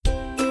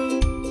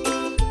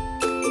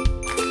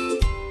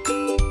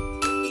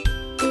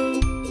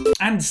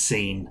And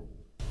scene.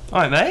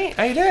 All right, mate.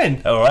 How you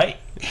doing? All right.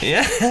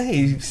 Yeah,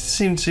 you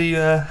seem to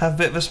have a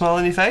bit of a smile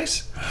on your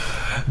face.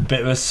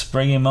 Bit of a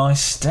spring in my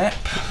step.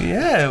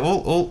 Yeah,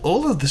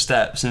 all of the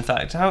steps, in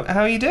fact. How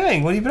are you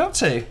doing? What have you been up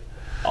to?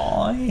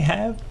 I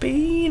have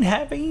been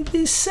having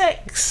this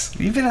sex.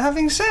 You've been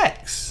having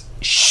sex?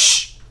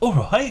 Shh. All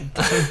right.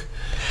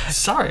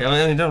 Sorry,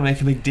 I don't want to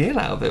make a big deal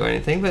out of it or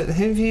anything, but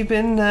who have you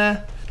been,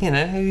 who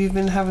have you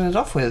been having it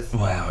off with?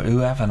 Well, who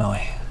haven't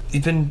I?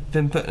 You've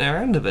been putting it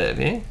around a bit,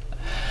 have you?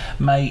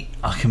 Mate,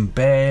 I can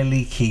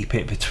barely keep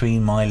it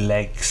between my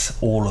legs,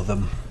 all of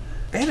them.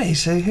 Really?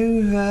 So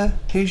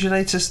who's your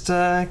latest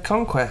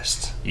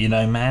conquest? You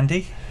know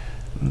Mandy?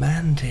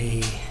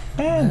 Mandy.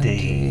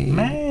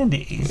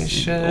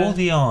 Which, all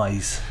the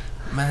eyes.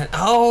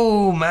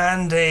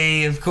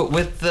 Mandy, of course,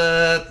 with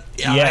the...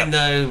 Yeah. I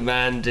know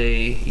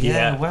Mandy.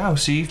 Yeah, wow,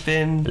 so you've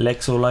been...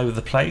 Legs all over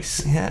the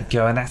place. Yeah.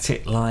 Going at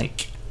it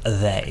like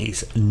there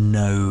is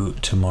no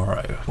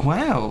tomorrow.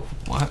 Wow,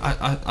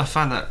 I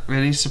find that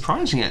really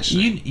surprising,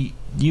 actually.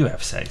 You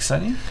have sex,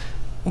 don't you?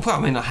 Well, I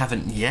mean, I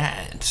haven't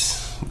yet.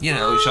 Which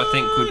I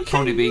think would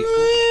probably be...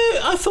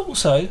 I thought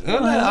so.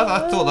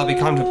 I thought that'd be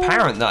kind of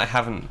apparent that I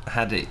haven't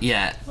had it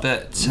yet,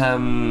 but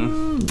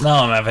No,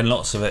 I'm having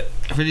lots of it.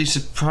 really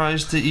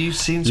surprised that you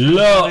seem to be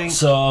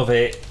Lots of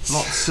it.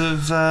 lots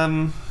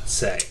of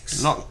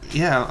Sex.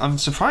 I'm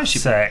surprised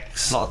you've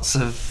Sex. lots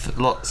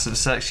of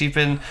sex. You've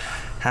been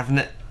having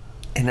it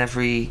in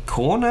every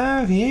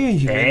corner of you.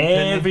 You've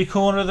been Every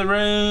corner of the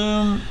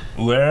room,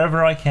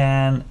 wherever I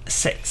can.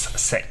 Sex.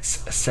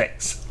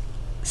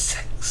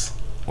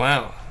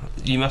 Wow,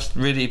 you must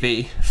really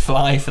be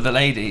fly for the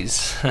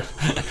ladies.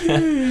 A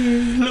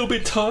little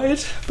bit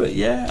tired, but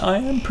yeah, I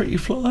am pretty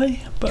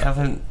fly. But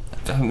haven't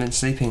been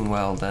sleeping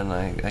well then,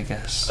 I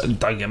guess.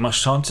 don't get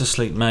much time to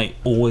sleep, mate.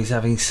 Always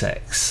having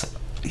sex.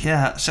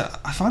 Yeah, so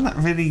I find that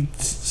really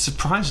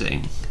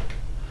surprising.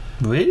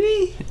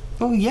 Really?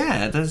 Well,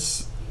 yeah,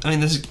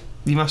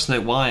 you must know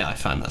why I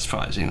find that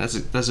surprising.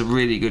 There's a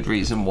really good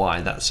reason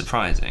why that's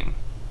surprising.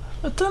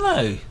 I don't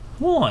know.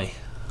 Why?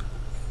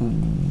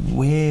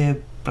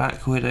 We're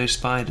Black Widow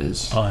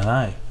spiders. I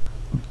know.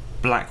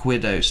 Black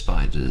Widow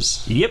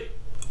spiders. Yep.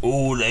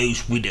 All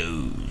those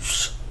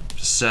widows.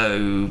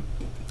 So,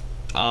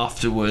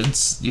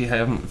 afterwards, you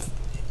haven't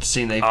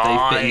seen they've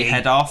bitten your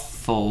head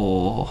off,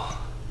 or...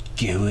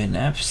 Go and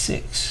have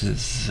sex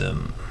with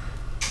them.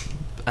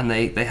 And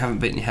they haven't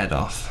bitten your head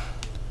off?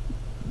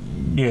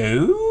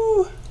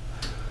 No.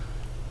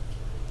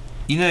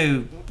 You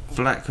know,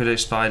 Black Widow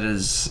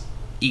spiders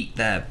eat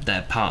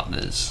their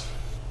partners.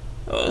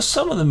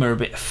 Some of them are a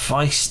bit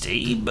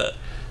feisty, but...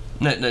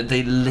 No,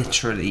 they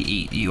literally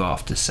eat you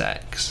after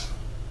sex.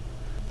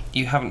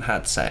 You haven't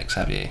had sex,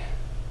 have you?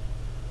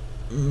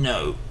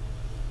 No.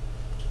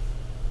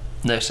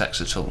 No sex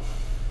at all.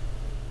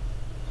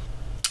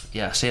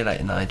 Yeah, see you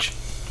later, Nige.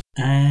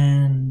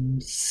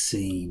 And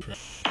scene.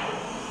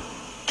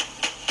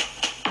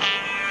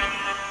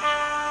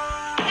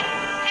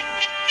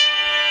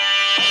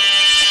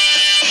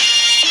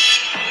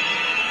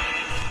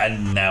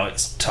 And now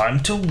it's time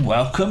to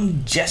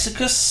welcome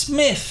Jessica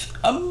Smith,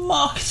 a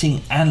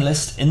marketing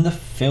analyst in the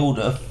field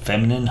of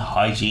feminine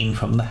hygiene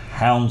from the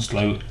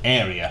Hounslow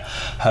area.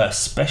 Her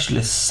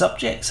specialist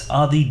subjects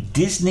are the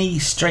Disney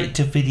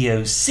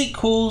straight-to-video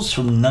sequels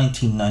from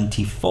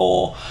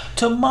 1994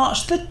 to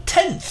March the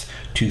 10th,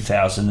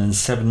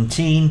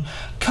 2017,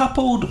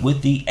 coupled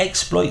with the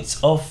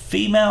exploits of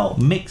female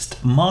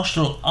mixed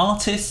martial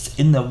artists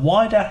in the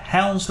wider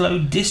Hounslow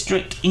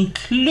district,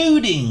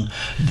 including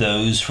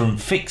those from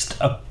fixed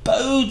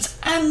abodes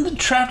and the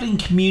travelling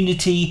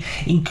community,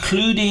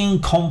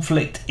 including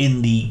conflict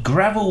in the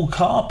gravel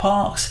car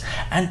parks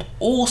and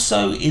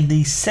also in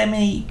the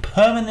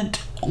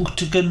semi-permanent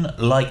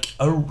octagon-like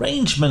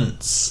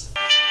arrangements.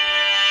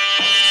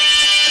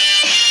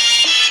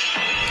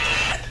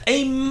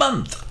 A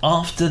month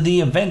after the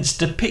events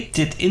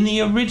depicted in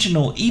the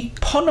original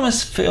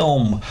eponymous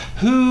film,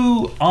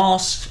 Who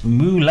Asked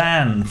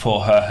Mulan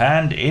for Her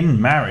Hand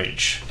in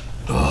Marriage?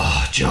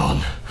 Oh,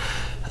 John,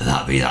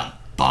 that be that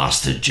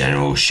bastard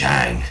General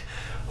Shang.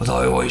 Although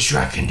I always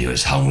reckoned he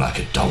was hung like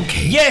a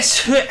donkey.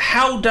 Yes,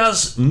 how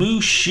does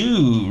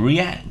Mushu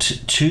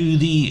react to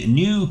the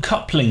new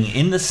coupling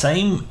in the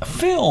same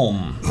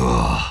film?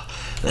 Oh,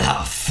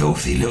 that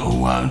filthy little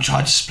worm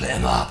tried to split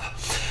him up.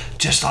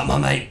 Just like my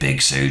mate Big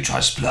Sue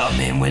tried to split up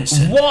me and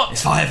Winston. What?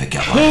 If I ever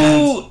get my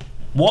hands...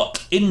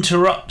 What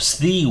interrupts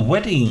the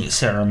wedding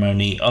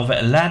ceremony of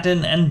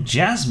Aladdin and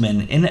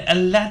Jasmine in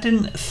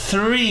Aladdin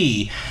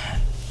 3?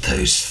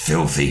 Those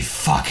filthy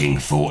fucking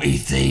 40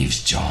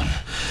 thieves, John.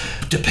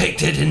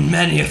 Depicted in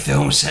many a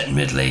film set in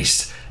Middle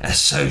East,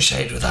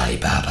 associated with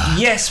Alibaba.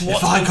 Yes,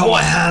 If I got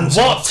my hands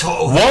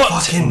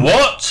on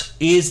What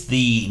is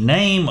the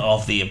name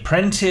of the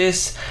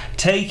apprentice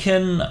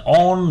taken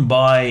on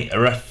by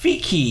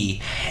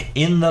Rafiki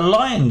in The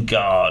Lion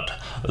Guard,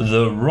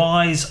 The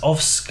Rise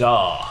of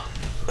Scar?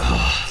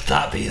 Oh,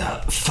 that'd be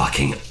that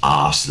fucking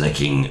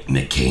arse-licking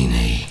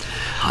Makini.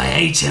 I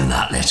hate him,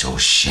 that little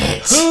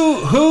shit.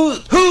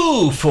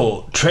 Who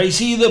fought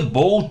Tracy the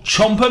Ball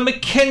Chomper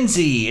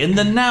Mackenzie in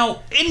the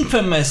now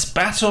infamous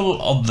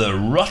Battle of the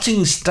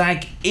Rotting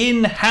Stag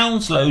in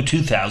Hounslow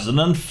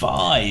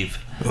 2005?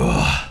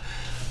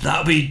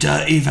 That'd be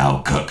Dirty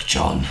Val Cook,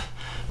 John.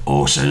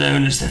 Also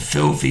known as the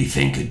Filthy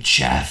Fingered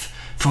Chef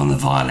from the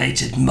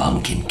Violated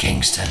Monk in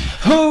Kingston.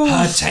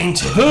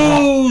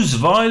 Whose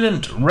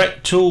violent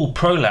rectal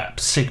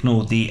prolapse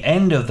signalled the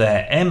end of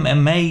their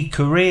MMA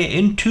career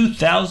in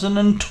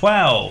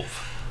 2012.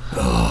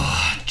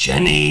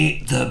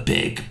 Jenny the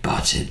Big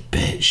Butted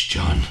Bitch,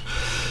 John.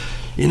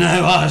 You know,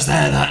 I was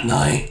there that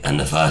night, and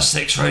the first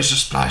 6 rows of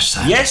splash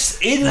sand. Yes,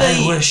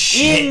 everywhere.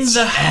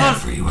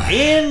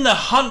 In the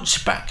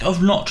Hunchback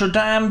of Notre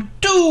Dame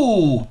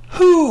 2.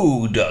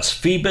 Who does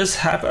Phoebus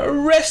have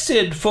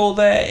arrested for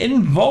their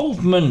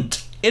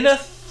involvement in a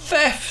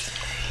theft?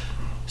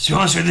 To be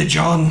honest with you,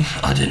 John,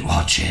 I didn't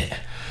watch it.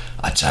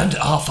 I turned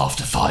it off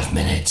after 5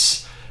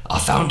 minutes. I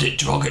found it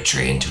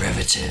derogatory and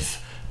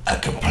derivative. A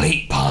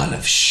complete pile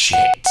of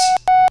shit.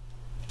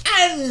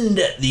 And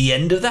at the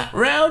end of that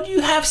round,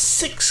 you have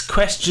 6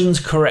 questions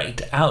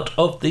correct out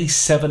of the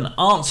 7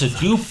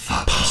 answered. You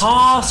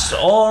passed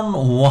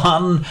on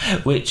one,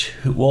 which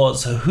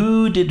was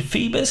who did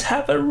Phoebus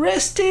have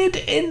arrested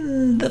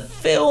in the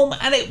film?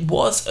 And it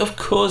was, of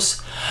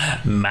course,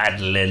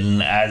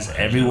 Madeline, as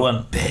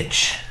everybody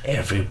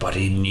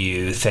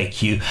knew.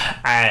 Thank you.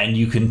 And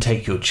you can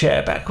take your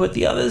chair back with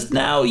the others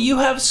now. You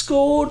have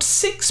scored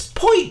 6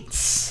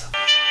 points.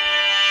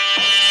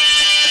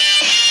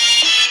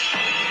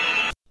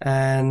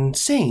 And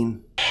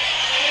scene.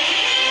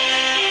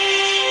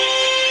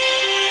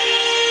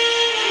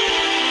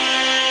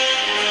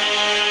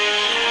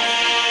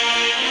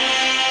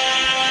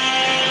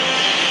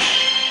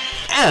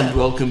 And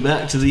welcome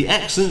back to the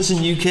Excellence in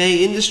UK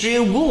Industry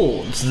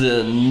Awards.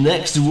 The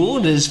next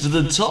award is for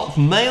the top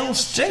male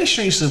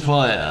stationery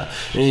supplier,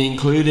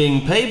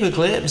 including paper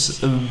clips,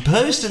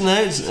 post-it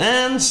notes,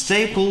 and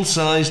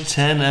staple-sized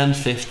 10 and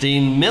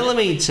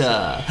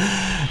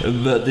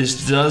 15mm. But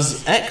this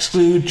does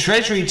exclude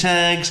treasury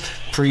tags,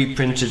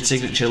 pre-printed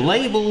signature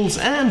labels,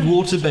 and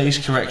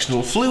water-based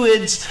correctional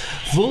fluids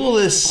for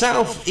the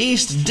South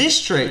East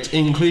District,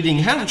 including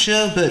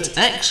Hampshire, but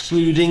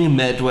excluding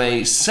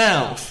Medway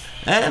South.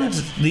 And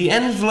the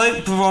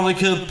envelope,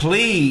 Veronica,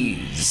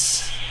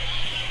 please.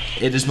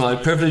 It is my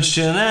privilege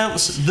to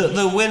announce that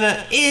the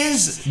winner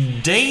is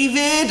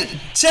David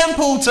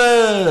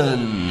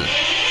Templeton.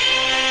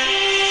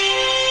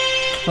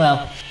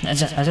 Well, I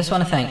just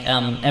want to thank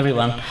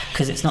everyone,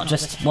 because it's not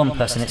just one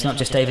person, it's not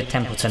just David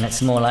Templeton,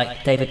 it's more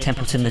like David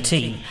Templeton the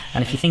team.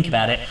 And if you think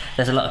about it,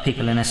 there's a lot of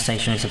people in our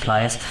stationery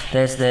suppliers.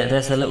 There's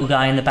the little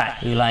guy in the back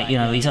who, like, you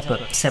know, he's up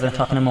at 7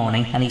 o'clock in the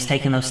morning and he's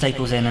taking those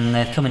staples in and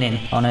they're coming in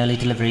on early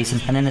deliveries.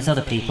 And then there's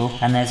other people,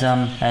 and there's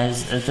a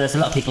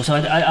lot of people. So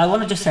I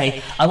want to just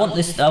say, I want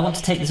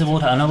to take this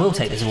award home, and I will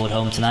take this award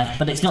home tonight.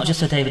 But it's not just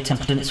for David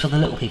Templeton, it's for the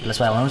little people as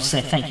well. I want to say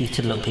thank you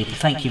to the little people.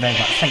 Thank you very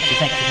much. Thank you.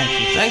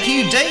 Thank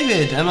you,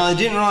 David. And I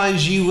didn't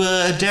realise you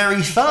were a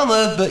dairy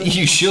farmer, but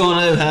you sure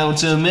know how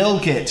to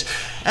milk it.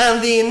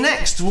 And the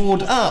next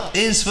award up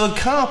is for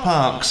car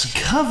parks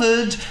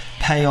covered,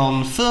 pay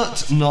on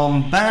foot,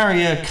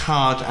 non-barrier,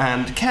 card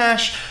and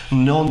cash,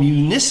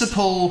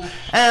 non-municipal,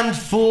 and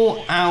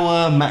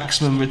 4-hour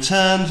maximum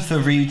return for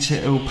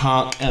retail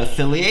park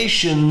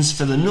affiliations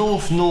for the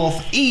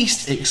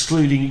North-North-East,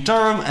 excluding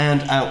Durham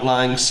and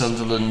outlying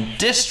Sunderland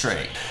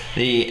district.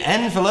 The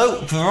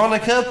envelope,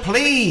 Veronica,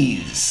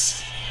 please.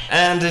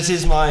 And it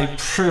is my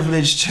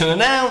privilege to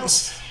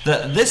announce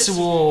that this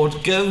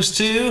award goes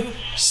to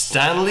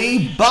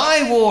Stanley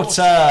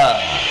Bywater.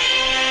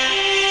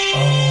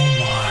 Oh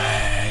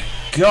my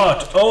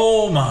God.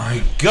 Oh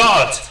my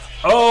God.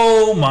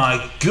 Oh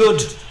my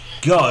good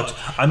God.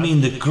 I mean,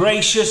 the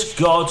gracious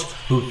God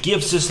who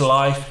gives us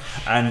life.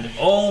 And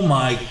oh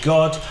my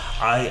God,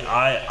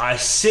 I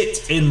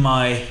sit in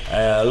my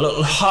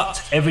little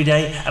hut every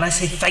day and I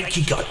say, thank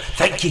you, God,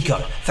 thank you,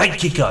 God,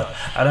 thank you, God.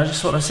 And I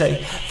just want to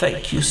say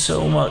thank you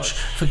so much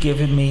for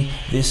giving me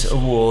this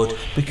award,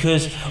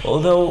 because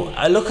although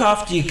I look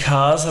after your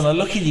cars and I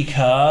look in your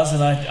cars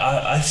and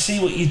I see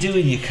what you do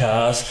in your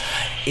cars,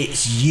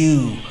 it's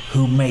you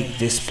who make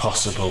this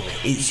possible.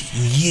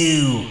 It's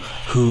you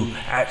who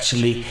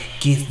actually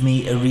give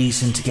me a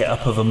reason to get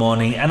up of a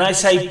morning. And I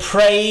say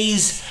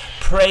praise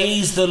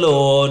the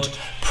Lord,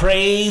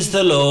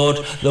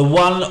 the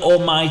one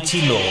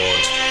almighty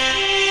Lord.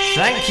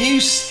 Thank you,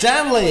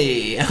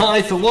 Stanley.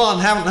 I, for one,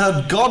 haven't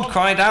heard God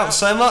cried out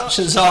so much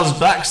since I was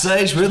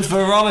backstage with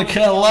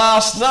Veronica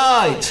last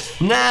night.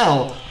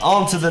 Now,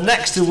 on to the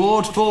next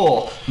award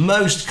for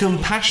Most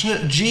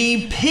Compassionate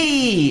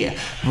GP.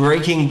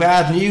 Breaking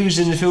bad news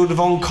in the field of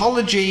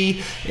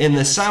oncology in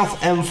the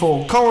South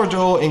M4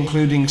 corridor,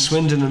 including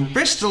Swindon and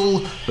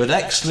Bristol, but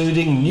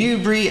excluding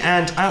Newbury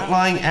and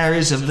outlying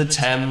areas of the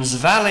Thames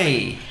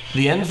Valley.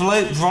 The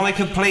envelope,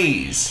 Veronica,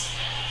 please.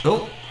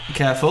 Oh,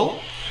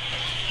 careful.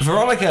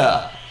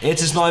 Veronica,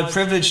 it is my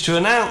privilege to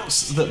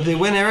announce that the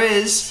winner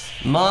is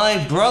my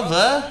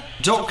brother,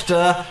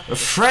 Dr.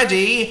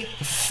 Freddy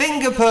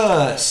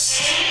Fingerpurse.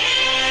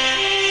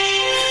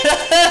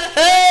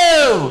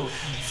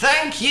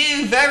 Thank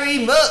you very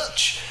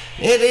much.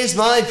 It is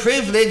my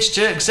privilege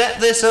to accept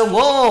this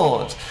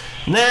award.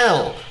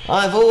 Now,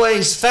 I've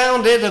always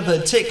found it a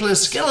particular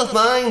skill of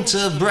mine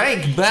to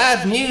break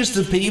bad news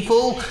to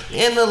people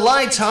in a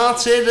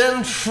light-hearted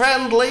and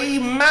friendly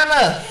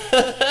manner.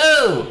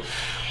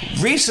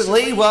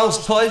 Recently,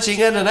 whilst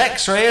pointing at an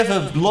x-ray of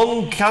a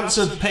lung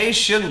cancer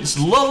patient's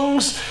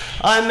lungs,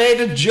 I made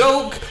a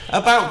joke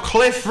about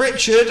Cliff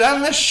Richard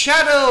and the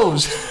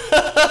Shadows.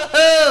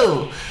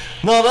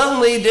 Not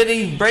only did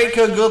he break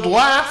a good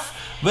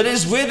laugh, but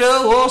his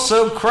widow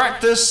also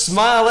cracked a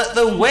smile at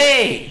the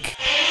wake.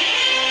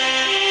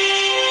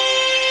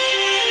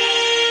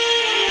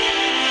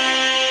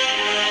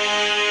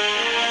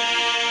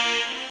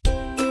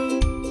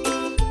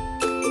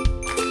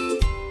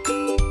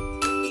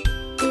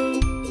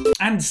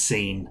 And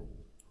scene.